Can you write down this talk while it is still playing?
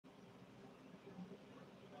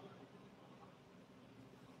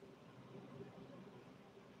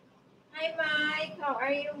Hi, Mike. How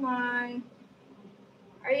are you, Mike?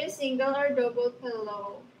 Are you single or double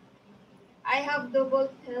pillow? I have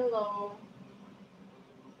double pillow.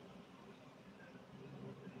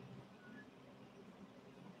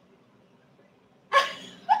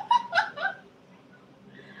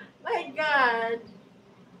 My God,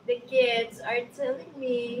 the kids are telling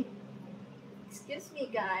me, excuse me,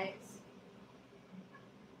 guys,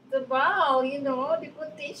 the ball, the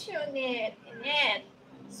quotation in it,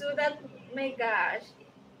 so that, my gosh,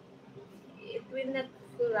 it will not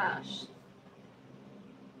flush.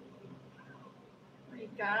 My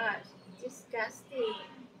gosh, disgusting.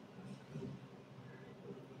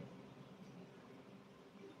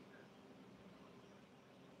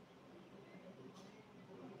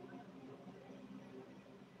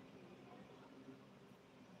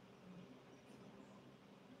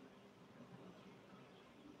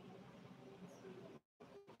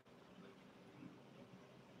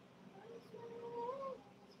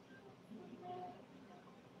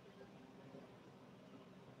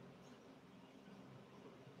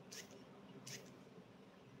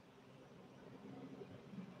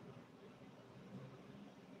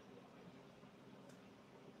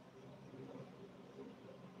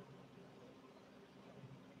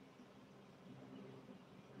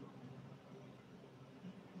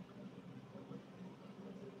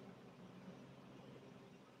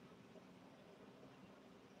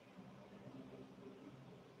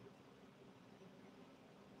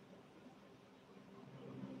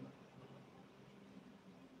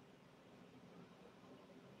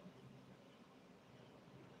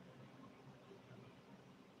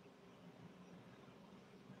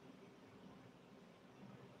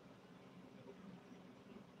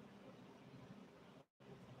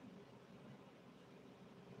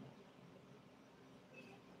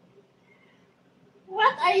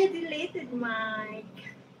 What are you deleted, Mike?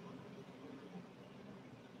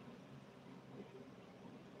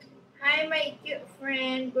 Hi, my cute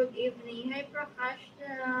friend. Good evening. Hi,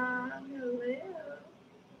 Prakashna. Hello.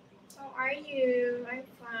 How are you? I'm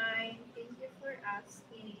fine. Thank you for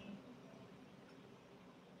asking.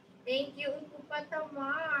 Thank you,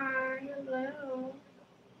 Upupatamar. Hello.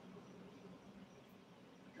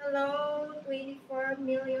 Hello, 24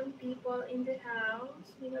 million people in the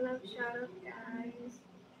house. Big love shout out, guys.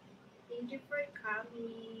 Thank you for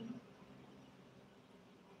coming.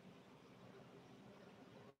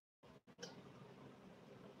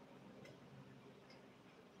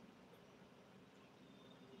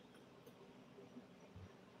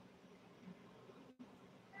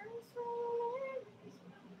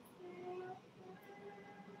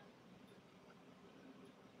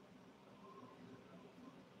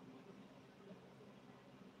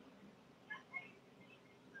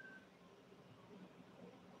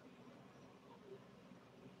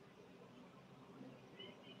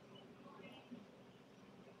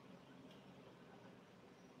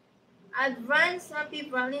 Advance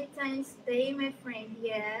happy Valentine's Day, my friend.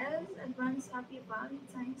 Yes, advance happy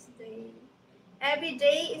Valentine's Day. Every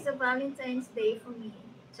day is a Valentine's Day for me.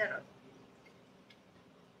 Charot.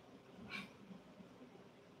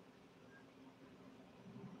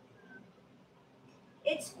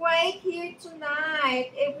 It's quiet here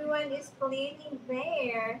tonight. Everyone is cleaning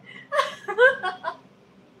there.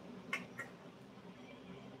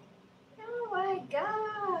 Oh my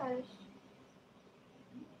gosh.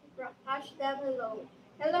 Hashtag hello.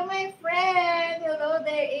 Hello, my friend. Hello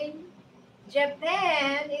there in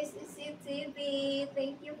Japan. It's CCTV.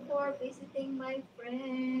 Thank you for visiting, my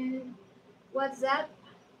friend. What's up?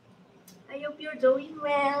 I hope you're doing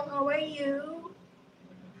well. How are you?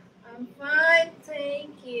 I'm fine.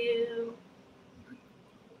 Thank you.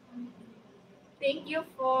 Thank you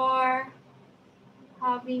for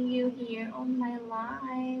having you here on my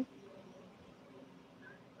live.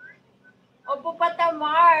 Opo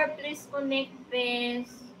Patamar, please connect this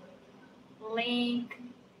link.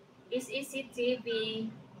 Is ECTV.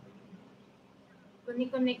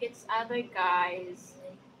 Connect its other guys.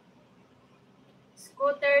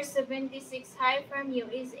 Scooter 76, hi from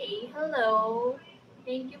USA. Hello.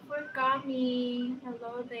 Thank you for coming.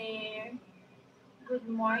 Hello there. Good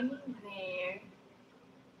morning there.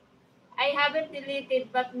 I haven't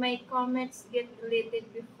deleted, but my comments get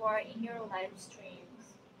deleted before in your live streams.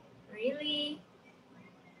 Really?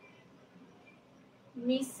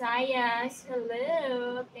 Messiahs,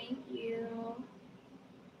 hello. Thank you.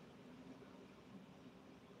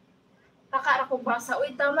 Kakara ko basa.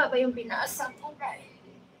 Uy, tama ba yung binasa ko, guys?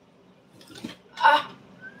 Ah,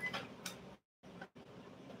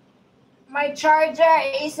 my charger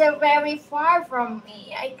is very far from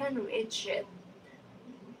me. I can reach it.